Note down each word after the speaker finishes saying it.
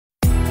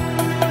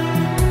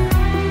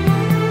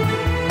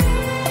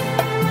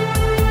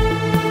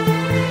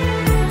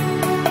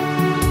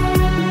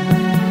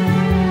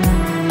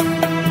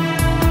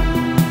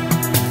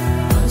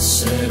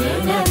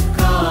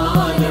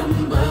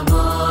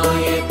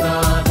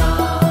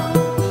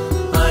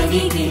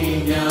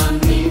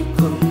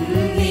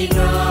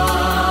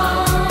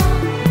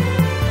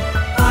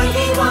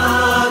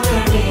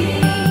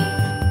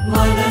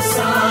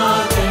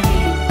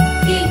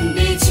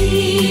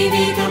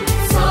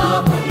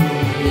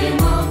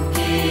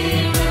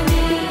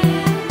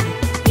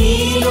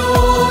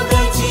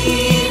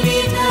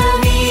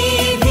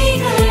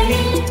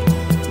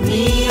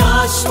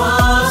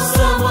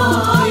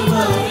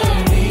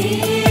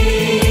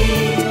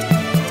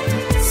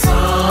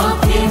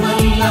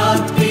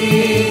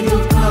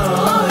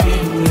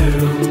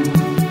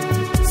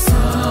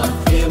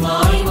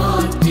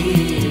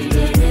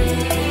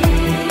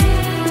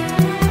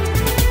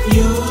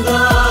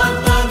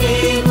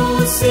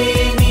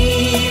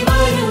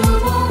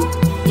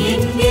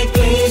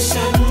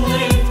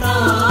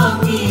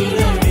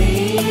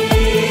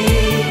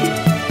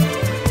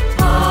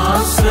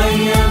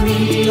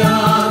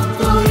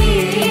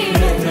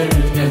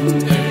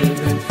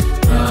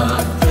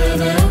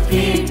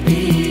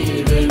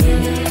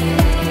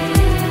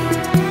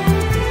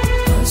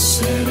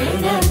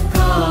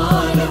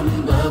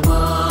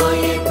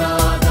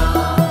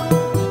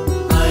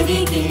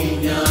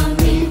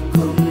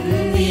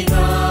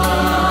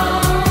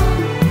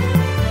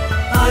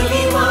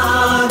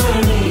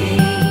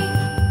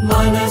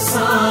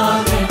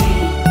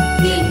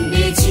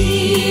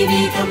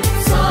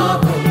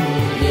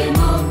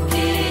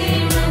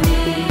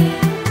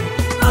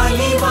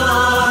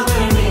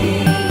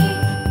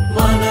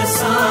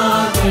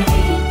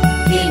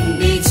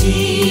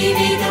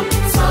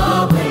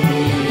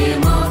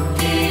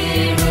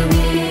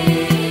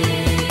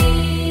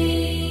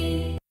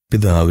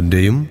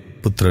പിതാവിന്റെയും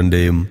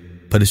പുത്രന്റെയും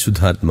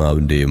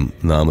പരിശുദ്ധാത്മാവിന്റെയും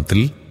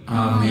നാമത്തിൽ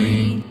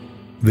ആമേൻ.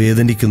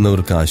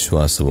 വേദനിക്കുന്നവർക്ക്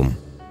ആശ്വാസവും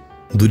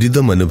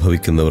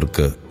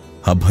ദുരിതമനുഭവിക്കുന്നവർക്ക്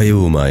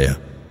അഭയവുമായ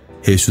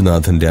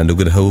യേശുനാഥന്റെ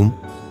അനുഗ്രഹവും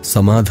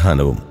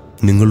സമാധാനവും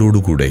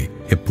നിങ്ങളോടുകൂടെ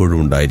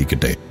എപ്പോഴും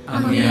ഉണ്ടായിരിക്കട്ടെ.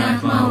 അങ്ങേ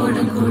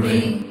ആത്മാവോടും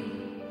കൂടെ.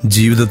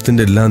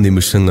 ജീവിതത്തിന്റെ എല്ലാ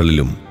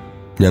നിമിഷങ്ങളിലും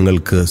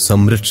ഞങ്ങൾക്ക്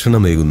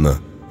സംരക്ഷണമേകുന്ന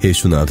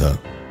യേശുനാഥ,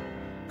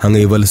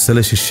 അങ്ങേ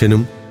വത്സല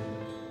ശിഷ്യനും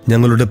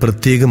ഞങ്ങളുടെ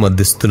പ്രത്യേക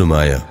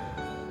മധ്യസ്ഥനുമായ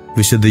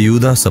വിശുദ്ധ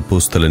യൂദാസ്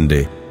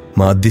അപ്പോസ്തലന്റെ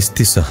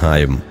മാധ്യസ്ഥി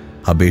സഹായം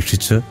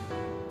അപേക്ഷിച്ച്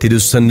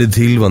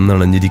തിരുസന്നിധിയിൽ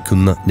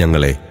വന്നണഞ്ഞിരിക്കുന്ന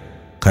ഞങ്ങളെ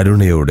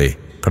കരുണയോടെ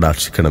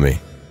കടാക്ഷിക്കണമേ.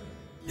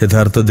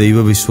 യഥാർത്ഥ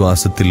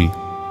ദൈവവിശ്വാസത്തിൽ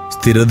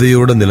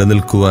സ്ഥിരതയോടെ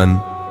നിലനിൽക്കുവാൻ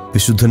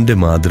വിശുദ്ധന്റെ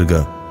മാതൃക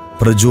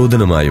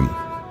പ്രചോദനമായും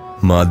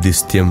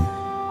മാധ്യസ്ഥ്യം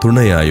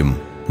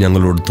തുണയായും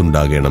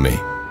ഞങ്ങളോടൊത്തുണ്ടാകണമേ.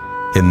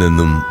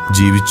 എന്നെന്നും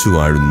ജീവിച്ചു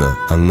വാഴുന്ന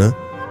അങ്ങ്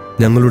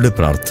ഞങ്ങളുടെ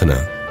പ്രാർത്ഥന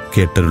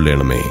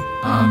കേട്ടരുളേണമേ.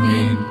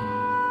 ആമേൻ.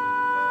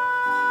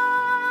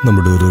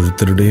 നമ്മുടെ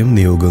ഓരോരുത്തരുടെയും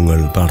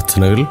നിയോഗങ്ങൾ,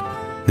 പ്രാർത്ഥനകൾ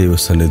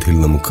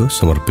ദൈവസന്നിധിയിൽ നമുക്ക്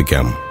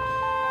സമർപ്പിക്കാം.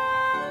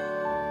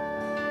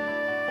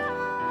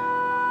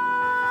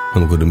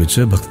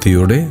 നമുക്കൊരുമിച്ച്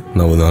ഭക്തിയോടെ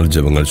നവനാൾ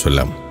ജപങ്ങൾ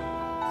ചൊല്ലാം.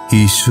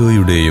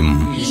 ഈശോയുടെയും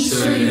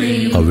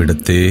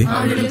അവിടുത്തെ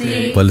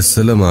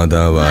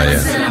വത്സലമാതാവായ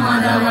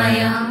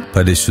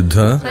പരിശുദ്ധ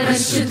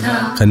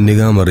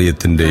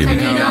കന്യകാമറിയത്തിന്റെയും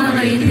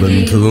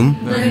ബന്ധുവും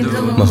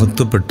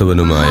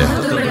മഹത്വപ്പെട്ടവനുമായ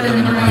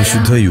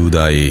വിശുദ്ധ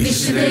യൂദായെ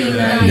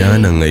ഞാൻ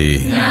അങ്ങയെ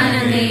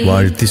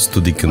വാഴ്ത്തി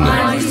സ്തുതിക്കുന്നു.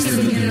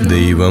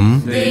 ദൈവം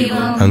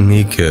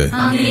അങ്ങേക്ക്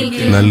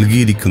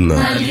നൽകിയിരിക്കുന്ന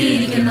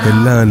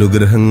എല്ലാ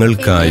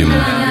അനുഗ്രഹങ്ങൾക്കായും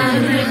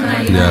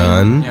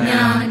ഞാൻ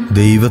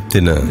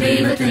ദൈവത്തിന്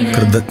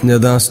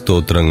കൃതജ്ഞതാ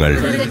സ്തോത്രങ്ങൾ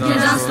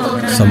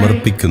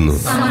സമർപ്പിക്കുന്നു.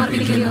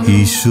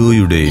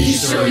 ഈശോയുടെ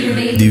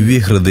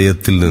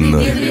ദിവ്യഹൃദയത്തിൽ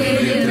നിന്ന്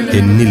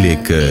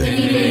എന്നിലേക്ക്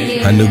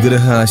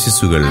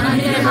അനുഗ്രഹാശിസുകൾ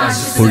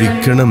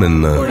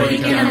പൊഴിക്കണമെന്ന്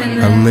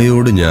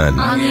അങ്ങയോട് ഞാൻ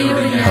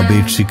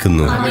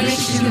അപേക്ഷിക്കുന്നു.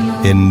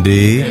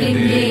 എന്റെ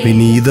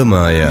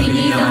വിനീതമായ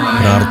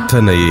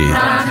പ്രാർത്ഥനയെ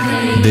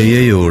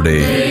ദയയോടെ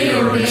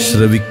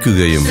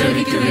ശ്രവിക്കുകയും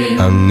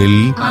അങ്ങിൽ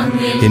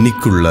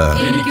എനിക്കുള്ള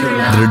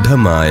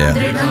ദൃഢമായ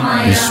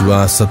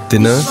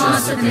വിശ്വാസത്തിന്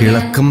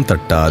ഇളക്കം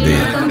തട്ടാതെ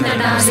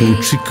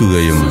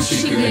സൂക്ഷിക്കുകയും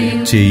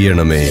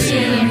ചെയ്യണമേ.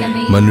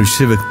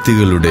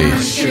 മനുഷ്യവ്യക്തികളുടെ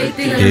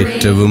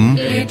ഏറ്റവും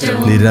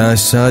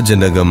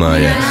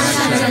നിരാശാജനകമായ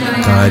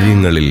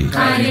കാര്യങ്ങളിൽ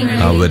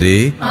അവരെ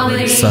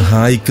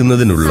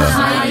സഹായിക്കുന്നതിനുള്ള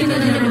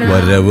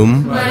വരവും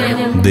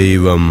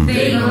ദൈവം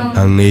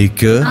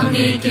അങ്ങേക്ക്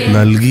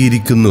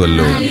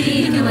നൽകിയിരിക്കുന്നുവല്ലോ.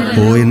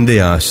 ഓ എന്റെ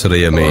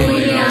ആശ്രയമേ,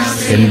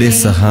 എന്റെ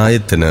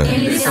സഹായത്തിന്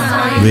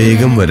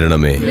വേഗം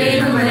വരണമേ.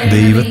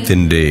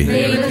 ദൈവത്തിന്റെ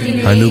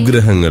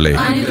അനുഗ്രഹങ്ങളെ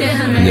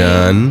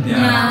ഞാൻ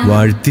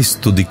വാഴ്ത്തി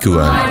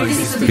സ്തുതിക്കുവാൻ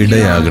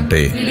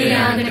ഇടയാകട്ടെ.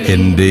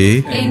 എന്റെ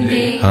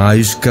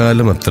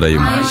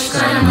ആയുഷ്കാലമത്രയും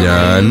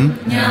ഞാൻ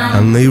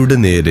അങ്ങയുടെ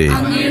നേരെ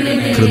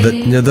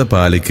കൃതജ്ഞത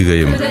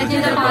പാലിക്കുകയും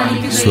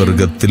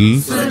സ്വർഗത്തിൽ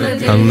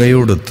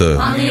അങ്ങയോടൊത്ത്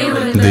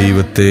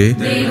ദൈവത്തെ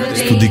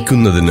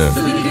സ്തുതിക്കുന്നതിന്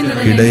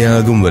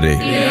ഇടയാകും വരെ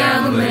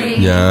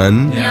ഞാൻ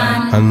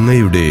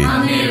അങ്ങയുടെ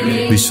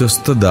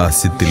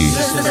വിശ്വസ്തദാസ്യത്തിൽ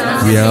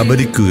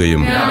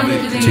വ്യാപരിക്കുകയും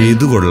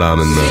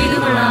ചെയ്തുകൊള്ളാമെന്ന്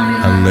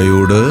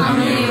അങ്ങയോട്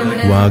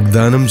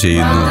വാഗ്ദാനം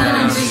ചെയ്യുന്നു.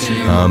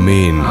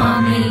 ആമേൻ.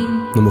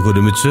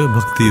 നമുക്കൊരുമിച്ച്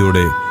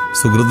ഭക്തിയോടെ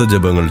സുഹൃത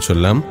ജപങ്ങൾ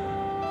ചൊല്ലാം.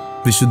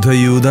 വിശുദ്ധ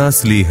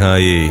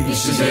യൂദാസ്ലീഹായെ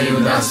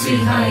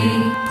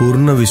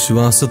പൂർണ്ണ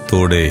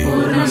വിശ്വാസത്തോടെ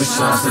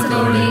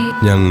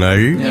ഞങ്ങൾ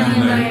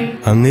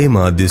അങ്ങേ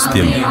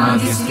മാധ്യസ്ഥ്യം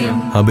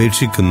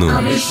അപേക്ഷിക്കുന്നു.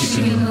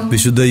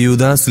 വിശുദ്ധ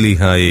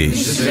യൂദാസ്ലീഹായെ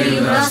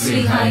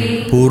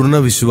പൂർണ്ണ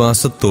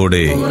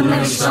വിശ്വാസത്തോടെ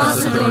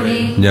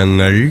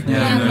ഞങ്ങൾ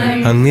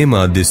അങ്ങേ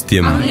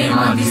മാധ്യസ്ഥ്യം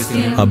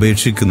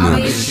അപേക്ഷിക്കുന്നു.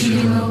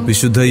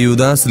 വിശുദ്ധ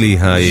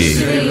യൂദാസ്ലീഹായെ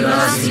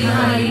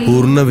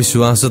പൂർണ്ണ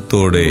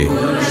വിശ്വാസത്തോടെ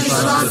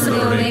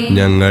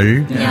ഞങ്ങൾ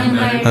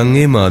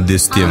അങ്ങേ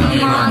മാധ്യസ്ഥ്യം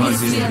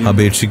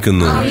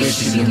അപേക്ഷിക്കുന്നു.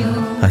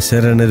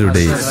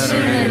 അശരണരുടെ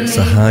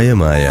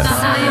സഹായമായ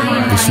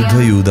വിശുദ്ധ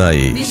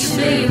യൂദായെ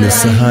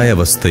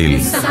നിസ്സഹായാവസ്ഥയിൽ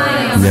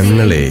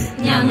ഞങ്ങളെ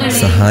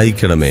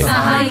സഹായിക്കണമേ.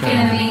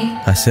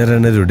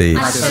 അശരണരുടെ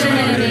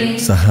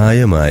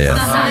സഹായമായ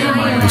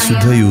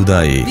വിശുദ്ധ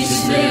യൂദായെ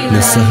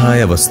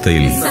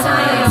നിസ്സഹായാവസ്ഥയിൽ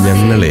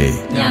ഞങ്ങളെ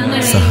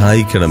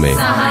സഹായിക്കണമേ.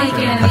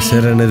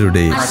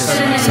 അശരണരുടെ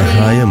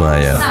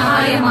സഹായമായ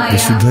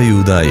വിശുദ്ധ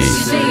യൂദായെ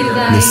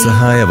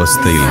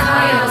നിസ്സഹായാവസ്ഥയിൽ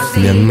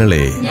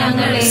ഞങ്ങളെ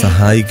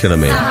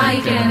സഹായിക്കണമേ.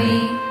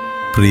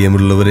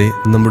 പ്രിയമുള്ളവരെ,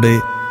 നമ്മുടെ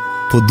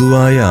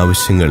പൊതുവായ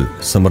ആവശ്യങ്ങൾ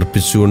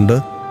സമർപ്പിച്ചുകൊണ്ട്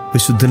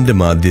വിശുദ്ധന്റെ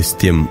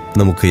മാധ്യസ്ഥ്യം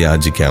നമുക്ക്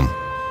യാചിക്കാം.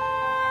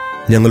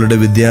 ഞങ്ങളുടെ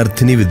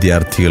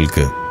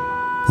വിദ്യാർത്ഥികൾക്ക്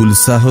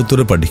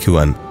ഉത്സാഹത്തോടെ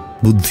പഠിക്കുവാൻ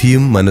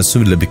ബുദ്ധിയും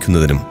മനസ്സും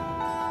ലഭിക്കുന്നതിനും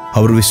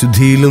അവർ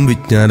വിശുദ്ധിയിലും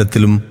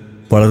വിജ്ഞാനത്തിലും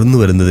വളർന്നു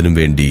വരുന്നതിനും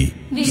വേണ്ടി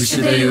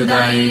വിശുദ്ധ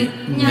യൂദായെ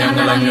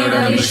ഞങ്ങൾ അങ്ങയോട്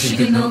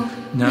അപേക്ഷിക്കുന്നു.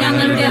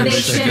 ഞങ്ങളുടെ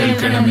അപേക്ഷ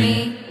കേൾക്കണമേ.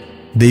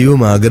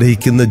 ദൈവം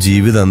ആഗ്രഹിക്കുന്ന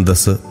ജീവിത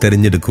അന്തസ്സ്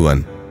തെരഞ്ഞെടുക്കുവാൻ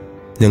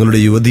ഞങ്ങളുടെ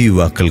യുവതി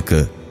യുവാക്കൾക്ക്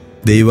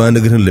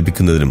ദൈവാനുഗ്രഹം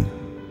ലഭിക്കുന്നതിനും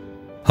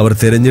അവർ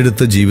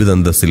തിരഞ്ഞെടുത്ത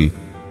ജീവിതാന്തസ്സിൽ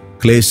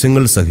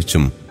ക്ലേശങ്ങൾ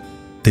സഹിച്ചും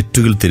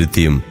തെറ്റുകൾ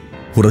തിരുത്തിയും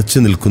ഉറച്ചു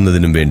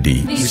നിൽക്കുന്നതിനും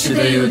വേണ്ടി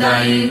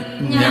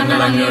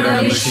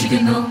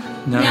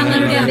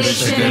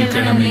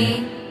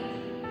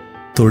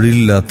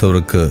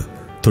തൊഴിലില്ലാത്തവർക്ക്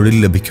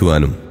തൊഴിൽ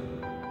ലഭിക്കുവാനും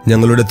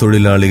ഞങ്ങളുടെ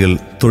തൊഴിലാളികൾ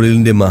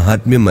തൊഴിലിന്റെ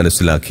മഹാത്മ്യം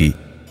മനസ്സിലാക്കി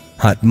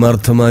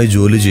ആത്മാർത്ഥമായി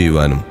ജോലി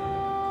ചെയ്യുവാനും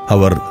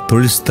അവർ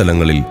തൊഴിൽ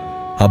സ്ഥലങ്ങളിൽ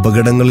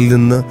അപകടങ്ങളിൽ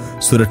നിന്ന്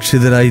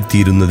സുരക്ഷിതരായി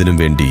തീരുന്നതിനും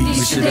വേണ്ടി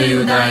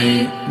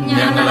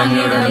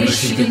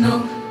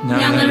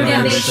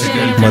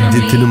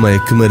മദ്യത്തിനും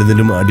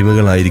മയക്കുമരുന്നിനും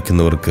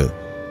അടിമകളായിരിക്കുന്നവർക്ക്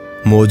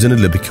മോചനം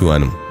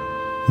ലഭിക്കുവാനും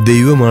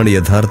ദൈവമാണ്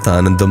യഥാർത്ഥ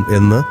ആനന്ദം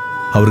എന്ന്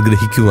അവർ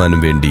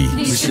ഗ്രഹിക്കുവാനും വേണ്ടി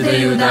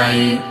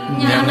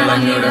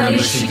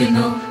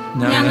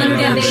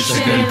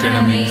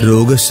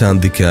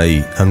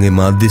രോഗശാന്തിക്കായി അങ്ങേ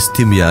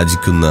മാധ്യസ്ഥ്യം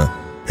യാചിക്കുന്ന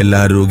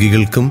എല്ലാ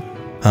രോഗികൾക്കും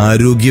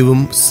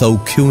ആരോഗ്യവും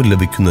സൗഖ്യവും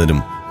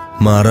ലഭിക്കുന്നതിനും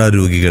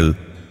മാറാരോഗികൾ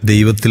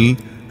ദൈവത്തിൽ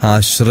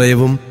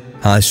ആശ്രയവും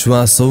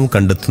ആശ്വാസവും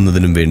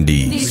കണ്ടെത്തുന്നതിനും വേണ്ടി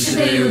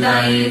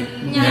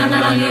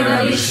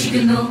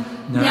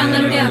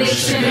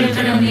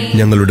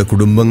ഞങ്ങളുടെ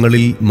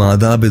കുടുംബങ്ങളിൽ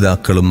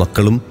മാതാപിതാക്കളും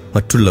മക്കളും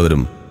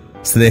മറ്റുള്ളവരും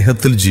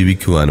സ്നേഹത്തിൽ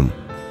ജീവിക്കുവാനും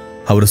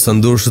അവർ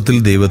സന്തോഷത്തിൽ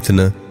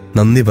ദൈവത്തിന്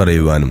നന്ദി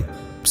പറയുവാനും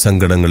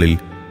സങ്കടങ്ങളിൽ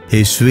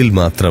യേശുവിൽ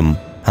മാത്രം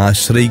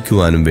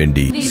ആശ്രയിക്കുവാനും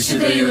വേണ്ടി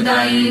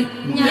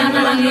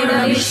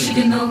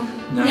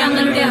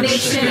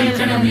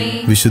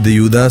വിശുദ്ധ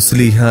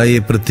യൂദാസ്ലീഹായെ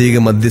പ്രത്യേക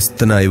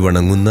മധ്യസ്ഥനായി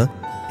വണങ്ങുന്ന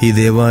ഈ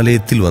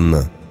ദേവാലയത്തിൽ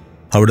വന്ന്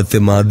അവിടുത്തെ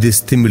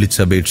മാധ്യസ്ഥ്യം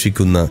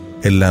വിളിച്ചപേക്ഷിക്കുന്ന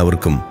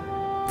എല്ലാവർക്കും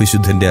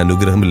വിശുദ്ധന്റെ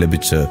അനുഗ്രഹം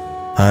ലഭിച്ച്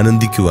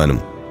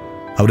ആനന്ദിക്കുവാനും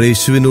അവർ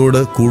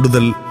യേശുവിനോട്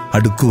കൂടുതൽ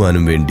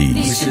അടുക്കുവാനും വേണ്ടി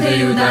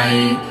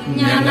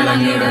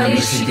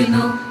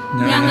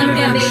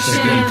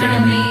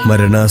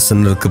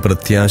മരണാസന്നർക്ക്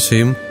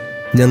പ്രത്യാശയും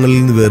ഞങ്ങളിൽ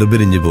നിന്ന്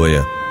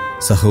വേർപിരിഞ്ഞുപോയ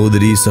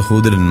സഹോദരീ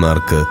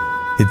സഹോദരന്മാർക്ക്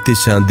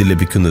നിത്യശാന്തി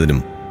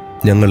ലഭിക്കുന്നതിനും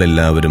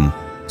ഞങ്ങളെല്ലാവരും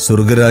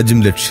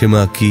സ്വർഗരാജ്യം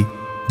ലക്ഷ്യമാക്കി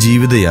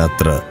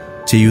ജീവിതയാത്ര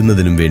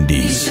ചെയ്യുന്നതിനും വേണ്ടി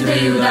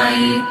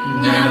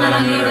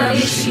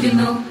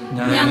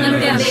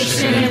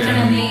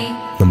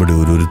നമ്മുടെ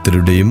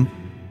ഓരോരുത്തരുടെയും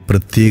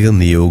പ്രത്യേക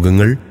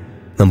നിയോഗങ്ങൾ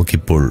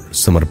നമുക്കിപ്പോൾ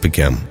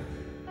സമർപ്പിക്കാം.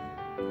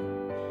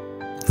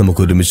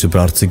 നമുക്കൊരുമിച്ച്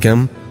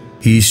പ്രാർത്ഥിക്കാം.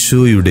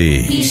 ഈശോയുടെ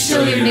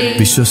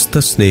വിശ്വസ്ത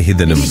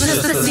സ്നേഹിതനും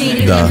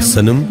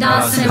ദാസനും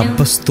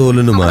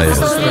അപ്പസ്തോലനുമായ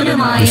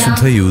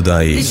വിശുദ്ധ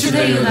യൂദായെ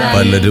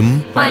പലരും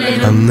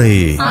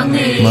അങ്ങയെ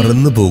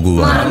മറന്നു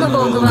പോകുവാൻ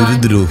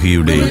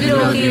ഗുരുദ്രോഹിയുടെ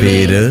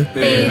പേര്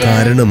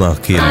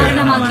കാരണമാക്കിയല്ലോ.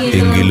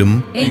 എങ്കിലും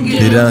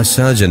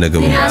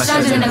നിരാശാജനകവും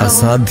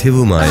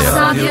അസാധ്യവുമായ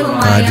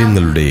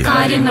കാര്യങ്ങളുടെ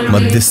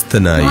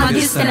മധ്യസ്ഥനായി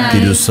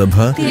തിരുസഭ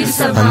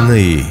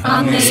അങ്ങയെ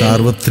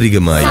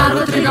സാർവത്രികമായി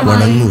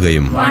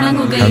വണങ്ങുകയും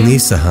അങ്ങേ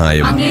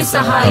സഹായം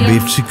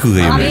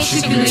അപേക്ഷിക്കുകയും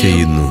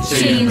ചെയ്യുന്നു.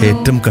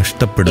 ഏറ്റവും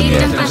കഷ്ടപ്പെടുന്ന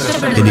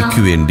എനിക്ക്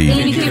വേണ്ടി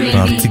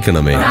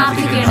പ്രാർത്ഥിക്കണമേ.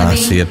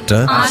 ആശയറ്റ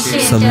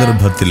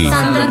സന്ദർഭത്തിൽ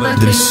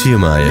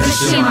ദൃശ്യമായ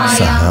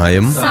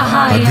സഹായം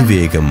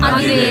അതിവേഗം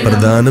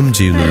പ്രദാനം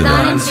ചെയ്യുന്നതിന്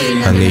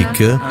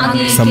അങ്ങേക്ക്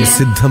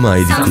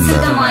സംസിദ്ധമായിരിക്കുന്ന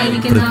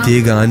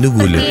പ്രത്യേക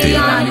ആനുകൂല്യത്തെ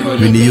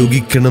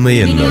വിനിയോഗിക്കണമേ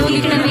എന്ന്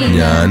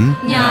ഞാൻ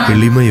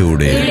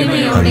എളിമയോടെ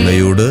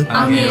അങ്ങയോട്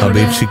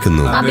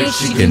അപേക്ഷിക്കുന്നു.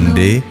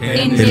 എന്റെ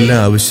എല്ലാ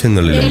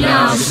ആവശ്യങ്ങളിലും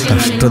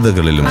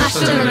കഷ്ടതകളിലും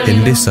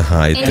എന്റെ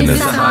സഹായത്തിന്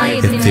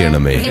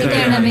എത്തണമേ.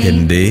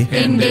 എന്റെ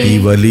ഈ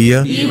വലിയ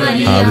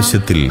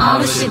ആവശ്യത്തിൽ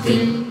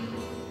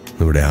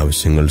നമ്മുടെ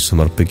ആവശ്യങ്ങൾ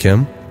സമർപ്പിക്കാം.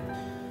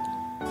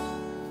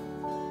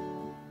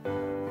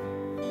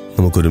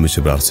 നമുക്കൊരുമിച്ച്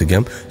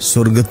പ്രാർത്ഥിക്കാം.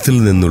 സ്വർഗത്തിൽ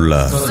നിന്നുള്ള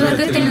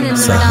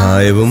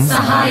സഹായവും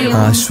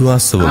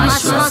ആശ്വാസവും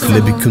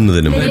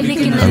ലഭിക്കുന്നതിനും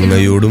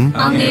അങ്ങയോടും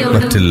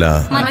മറ്റെല്ലാ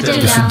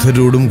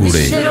വിശുദ്ധരോടും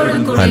കൂടെ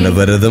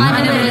അനവരതം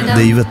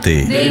ദൈവത്തെ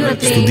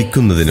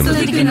സ്തുതിക്കുന്നതിനും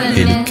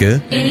എനിക്ക്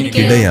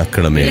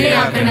ഇടയാക്കണമേ.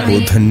 ഓ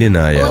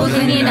ധന്യനായ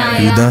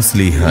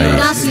യൂദാസ്ലീഹായെ,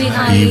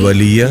 ഈ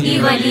വലിയ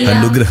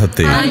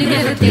അനുഗ്രഹത്തെ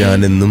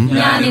ഞാനെന്നും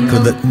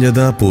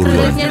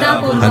കൃതജ്ഞതാപൂർവം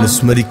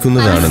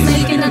അനുസ്മരിക്കുന്നതാണെന്നും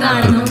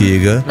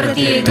പ്രത്യേക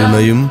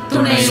തുണയും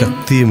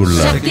ശക്തിയുമുള്ള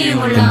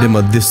എന്റെ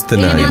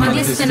മധ്യസ്ഥനായി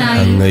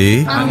അങ്ങയെ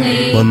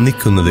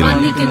വന്ദിക്കുന്നതിൽ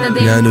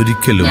ഞാൻ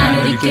ഒരിക്കലും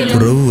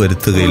കുറവ്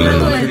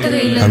വരുത്തുകയില്ലെന്നും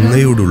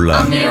അങ്ങയോടുള്ള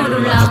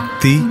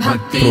ഭക്തി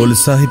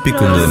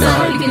പ്രോത്സാഹിപ്പിക്കുന്നതിന്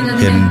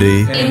എന്റെ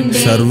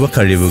സർവ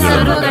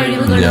കഴിവുകളും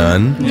ഞാൻ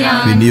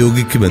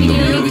വിനിയോഗിക്കുമെന്നും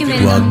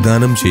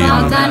വാഗ്ദാനം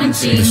ചെയ്യുന്നു.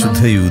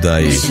 വിശുദ്ധ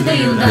യൂദായെ,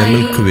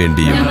 ഞങ്ങൾക്ക്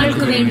വേണ്ടിയും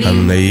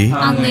അങ്ങയെ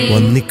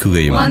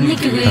വന്ദിക്കുകയും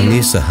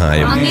അങ്ങേ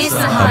സഹായം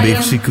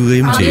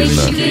അപേക്ഷിക്കുകയും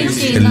ചെയ്യുന്ന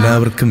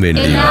എല്ലാവർക്കും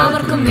വേണ്ടി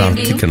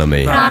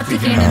പ്രാർത്ഥിക്കണമേ.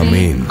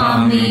 ആമേൻ.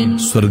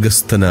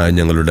 സ്വർഗസ്ഥനായ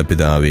ഞങ്ങളുടെ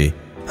പിതാവേ,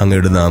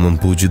 അങ്ങയുടെ നാമം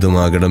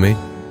പൂജിതമാകണമേ.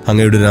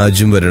 അങ്ങയുടെ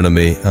രാജ്യം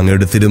വരണമേ.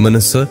 അങ്ങയുടെ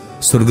തിരുമനസ്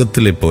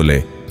സ്വർഗത്തിലെ പോലെ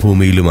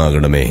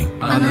ഭൂമിയിലുമാകണമേ.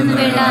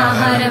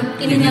 ആഹാരം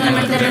ഇനി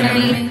ഞങ്ങൾക്ക്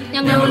തരണമേ.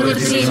 ഞങ്ങളോട്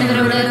തെറ്റ്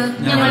ചെയ്യുന്നവരോട്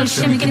ഞങ്ങൾ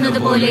ക്ഷമിക്കുന്നത്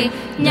പോലെ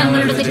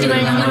ഞങ്ങളുടെ തെറ്റുകൾ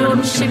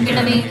ഞങ്ങളോട്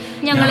ക്ഷമിക്കണമേ.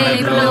 ഞങ്ങളെ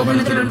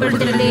പ്രലോഭനത്തിൽ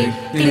ഉൾപ്പെടുത്തരുതേ,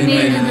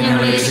 തിന്മയിൽ നിന്ന്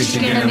ഞങ്ങളെ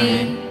രക്ഷിക്കണമേ.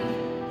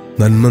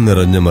 നന്മ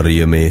നിറഞ്ഞ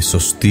മറിയമേ,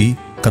 സ്വസ്തി.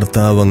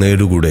 കർത്താവ്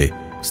അങ്ങയുടെ കൂടെ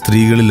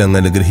സ്ത്രീകളിൽ അങ്ങ്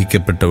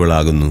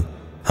അനുഗ്രഹിക്കപ്പെട്ടവളാകുന്നു.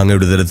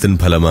 അങ്ങയുടെ ഉദരത്തിൻ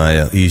ഫലമായ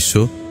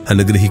ഈശോ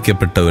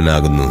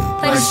അനുഗ്രഹിക്കപ്പെട്ടവനാകുന്നു.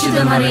 പരിശുദ്ധ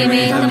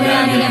മറിയമേ,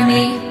 തമ്പുരാന്റെ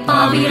അമ്മേ,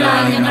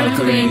 പാപികളായ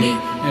ഞങ്ങൾക്ക് വേണ്ടി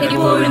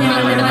എപ്പോഴും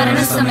ഞങ്ങളുടെ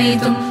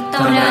മരണസമയത്തും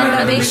തമ്പുരാനോട്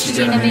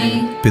അപേക്ഷിക്കണമേ.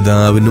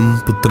 പിതാവിനും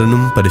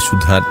പുത്രനും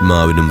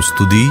പരിശുദ്ധാത്മാവിനും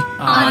സ്തുതി.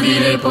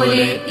 ആദിയിലെ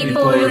പോലെ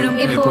ഇപ്പോഴും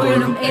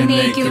എപ്പോഴും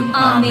എന്നേക്കും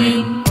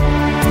ആമേൻ.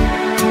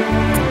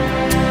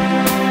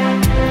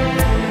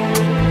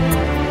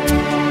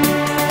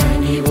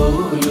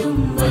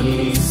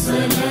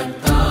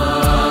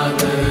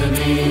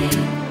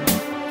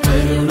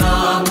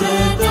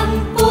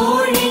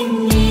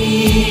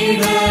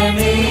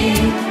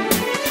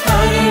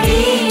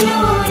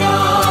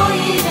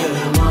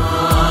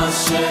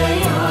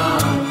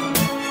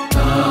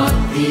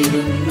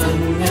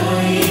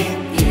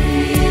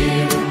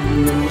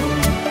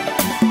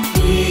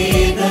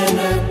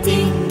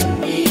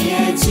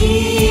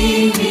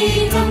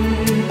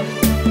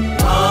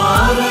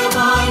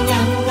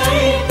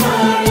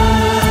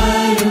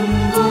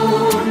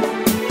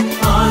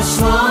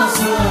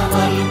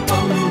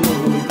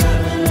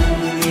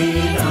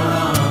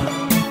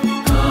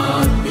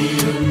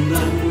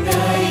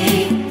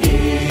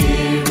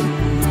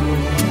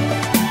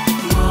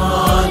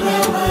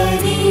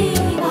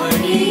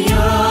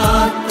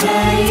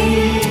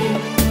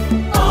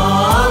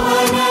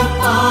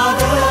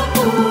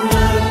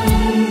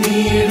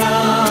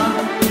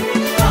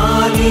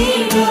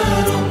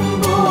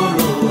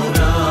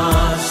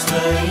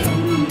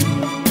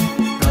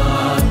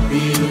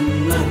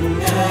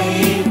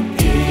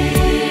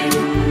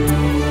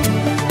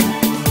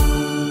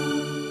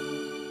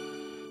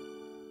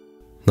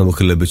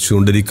 നമുക്ക്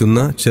ലഭിച്ചുകൊണ്ടിരിക്കുന്ന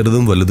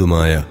ചെറുതും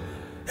വലുതുമായ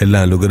എല്ലാ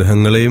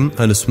അനുഗ്രഹങ്ങളെയും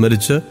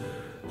അനുസ്മരിച്ച്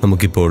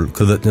നമുക്കിപ്പോൾ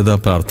കൃതജ്ഞതാ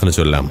പ്രാർത്ഥന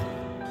ചൊല്ലാം.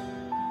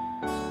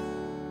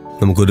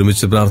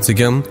 നമുക്കൊരുമിച്ച്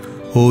പ്രാർത്ഥിക്കാം.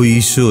 ഓ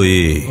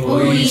ഈശോയേ,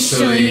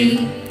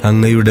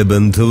 അങ്ങയുടെ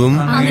ബന്ധുവും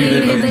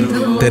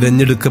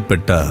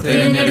തെരഞ്ഞെടുക്കപ്പെട്ട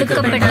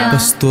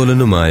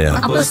അപ്പസ്തോലനുമായ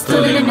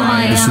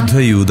വിശുദ്ധ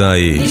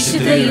യൂദായെ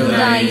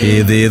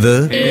ഏതേത്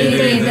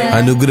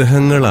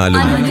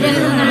അനുഗ്രഹങ്ങളാലും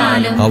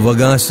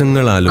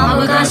അവകാശങ്ങളാലും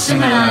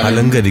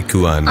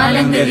അലങ്കരിക്കുവാൻ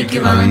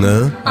അങ്ങ്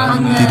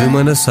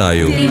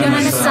തിരുമനസ്സായോ.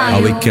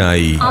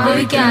 അവയ്ക്കായി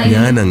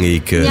ഞാൻ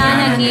അങ്ങേക്ക്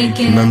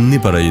നന്ദി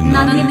പറയുന്നു.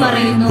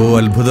 ഓ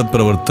അത്ഭുത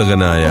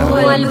പ്രവർത്തകനായ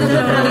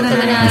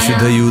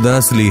വിശുദ്ധ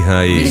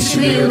യൂദാസ്ലീഹായെ,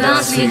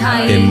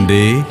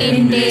 എന്റെ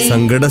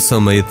സങ്കട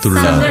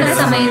സമയത്തുള്ള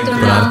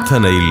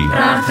പ്രാർത്ഥനയിൽ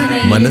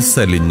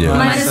മനസ്സലിഞ്ഞ്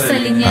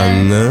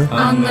അങ്ങ്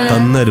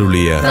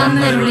തന്നരുളിയ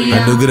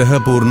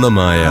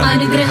അനുഗ്രഹപൂർണമായ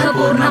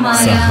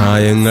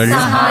സഹായങ്ങൾ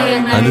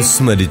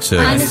അനുസ്മരിച്ച്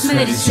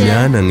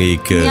ഞാൻ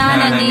അങ്ങേക്ക്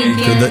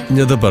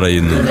കൃതജ്ഞത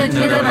പറയുന്നു.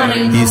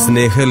 ഈ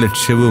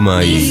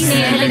സ്നേഹലക്ഷ്യവുമായി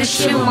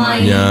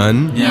ഞാൻ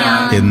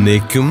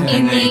എന്നേക്കും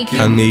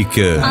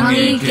അങ്ങേക്ക്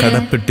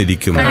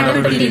കടപ്പെട്ടിരിക്കും.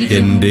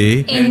 എന്റെ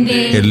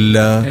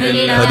എല്ലാ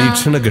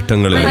പരീക്ഷണ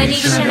ഘട്ടങ്ങളിലും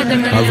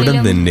അവിടെ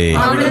തന്നെ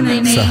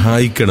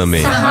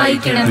സഹായിക്കണമേ.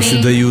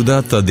 വിശുദ്ധ യൂദാ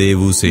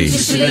തദേവൂസേ,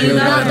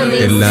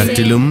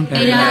 എല്ലാറ്റിലും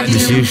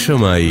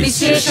വിശേഷമായി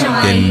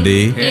എന്റെ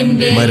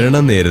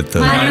മരണനേരത്ത്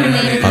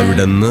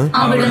അവിടുന്ന്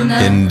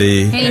എന്റെ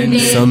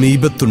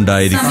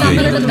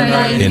സമീപത്തുണ്ടായിരിക്കുകയും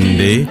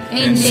എന്റെ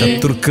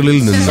ശത്രുക്കളിൽ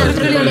നിന്ന്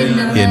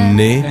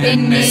എന്നെ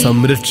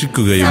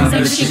സംരക്ഷിക്കുകയും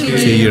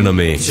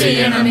ചെയ്യണമേ.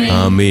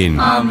 ആമേൻ.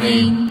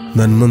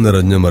 നന്മ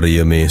നിറഞ്ഞ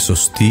മറിയമേ,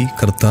 സ്വസ്തി,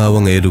 കർത്താവ്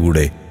അങ്ങയുടെ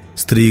കൂടെ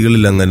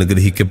സ്ത്രീകളിൽ അങ്ങ്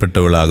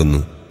അനുഗ്രഹിക്കപ്പെട്ടവളാകുന്നു.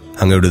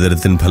 അങ്ങയുടെ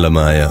ഉദരത്തിൻ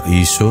ഫലമായ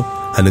ഈശോ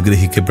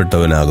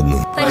അനുഗ്രഹിക്കപ്പെട്ടവനാകുന്നു.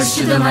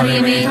 പരിശുദ്ധ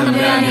മറിയമേ,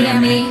 തമ്പുരാന്റെ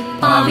അമ്മേ,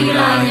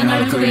 പാപികളായ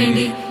ഞങ്ങൾക്ക്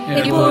വേണ്ടി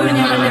എപ്പോഴും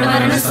ഞങ്ങളുടെ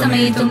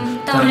മരണസമയത്തും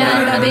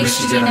തമ്പുരാനോട്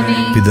അപേക്ഷിക്കണമേ.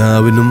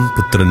 പിതാവിനും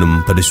പുത്രനും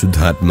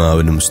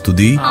പരിശുദ്ധാത്മാവിനും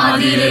സ്തുതി.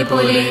 ആദിയിലെ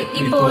പോലെ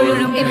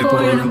ഇപ്പോഴും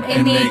എപ്പോഴും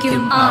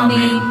എന്നേക്കും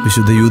ആമേൻ.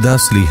 വിശുദ്ധ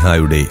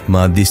യൂദാസ്ലീഹായുടെ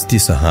മാധ്യസ്ഥ്യ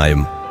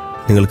സഹായം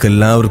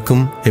നിങ്ങൾക്കെല്ലാവർക്കും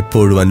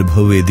എപ്പോഴും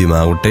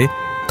അനുഭവവേദ്യമാവട്ടെ.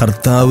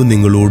 കർത്താവ്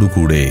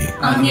നിങ്ങളോടുകൂടെ.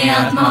 അങ്ങേ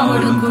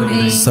ആത്മാവോടും കൂടെ.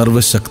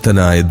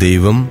 സർവശക്തനായ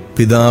ദൈവം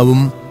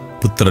പിതാവും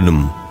പുത്രനും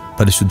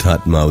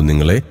പരിശുദ്ധാത്മാവും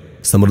നിങ്ങളെ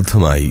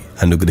സമൃദ്ധമായി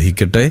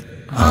അനുഗ്രഹിക്കട്ടെ.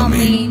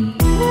 ആമേൻ.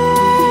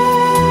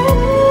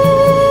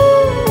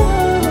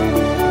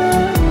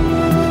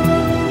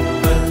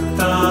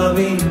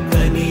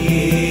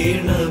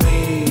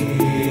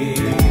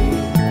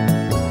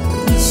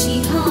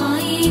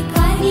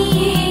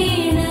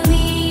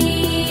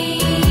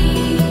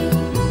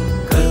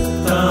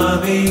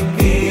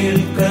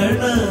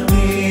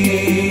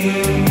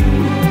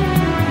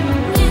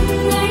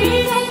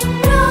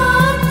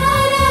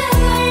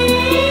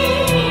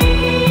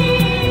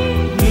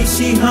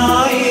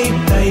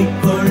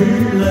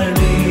 കൈക്കൊള്ള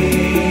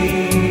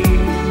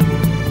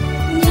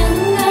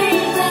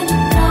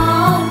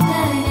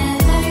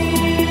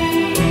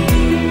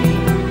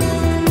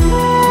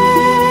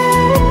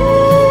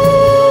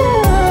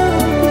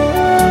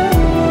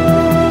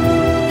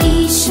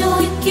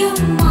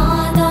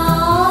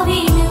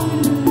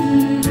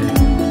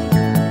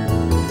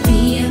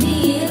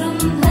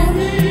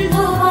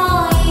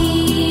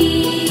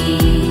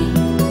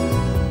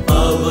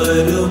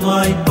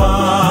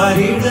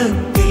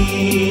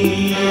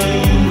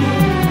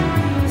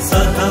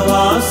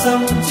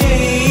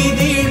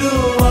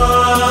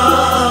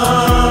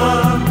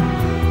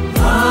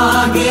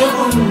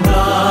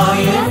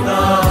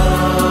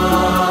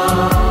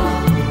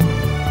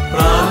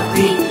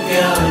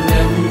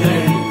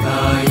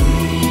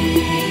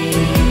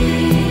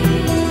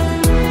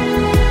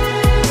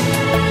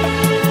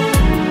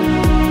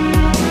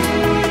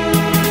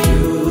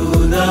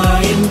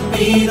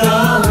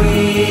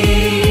പിതാവേ,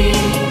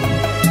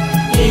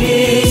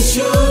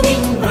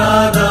 യേശുവിൻ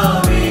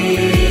ഭ്രാതാവേ,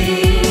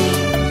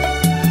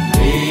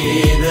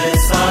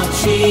 വേദസാക്ഷിയായി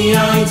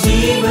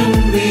ജീവൻ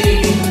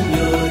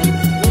വെടിഞ്ഞൊരു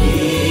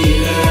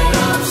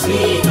ധീരനാം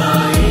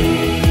ശ്ലീഹായേ,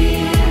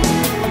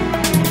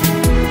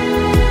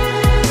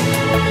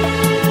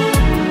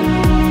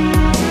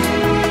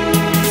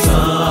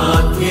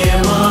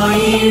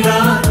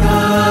 സാധ്യമായിടാത്ത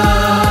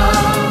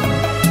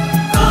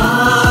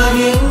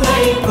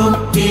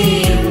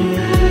കാര്യങ്ങൾക്കൊക്കെയും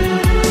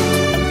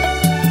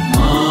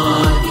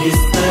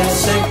മാധ്യസ്ഥ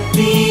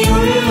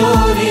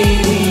ശക്തിയുള്ളോരേ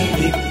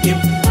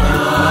നിത്യം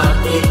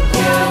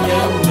പ്രാർത്ഥിക്കാം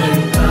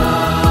ഞങ്ങൾക്കായി.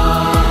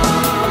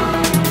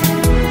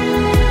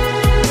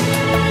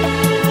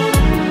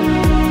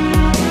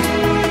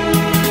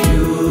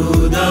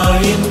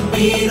 യൂദായൻ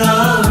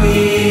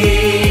പിതാവേ,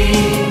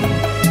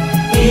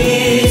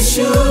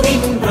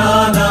 യേശുവിൻ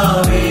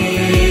ഭ്രാതാവേ,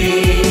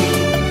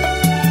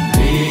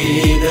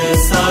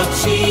 വേദസാക്ഷിയായി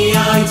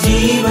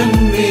ജീവൻ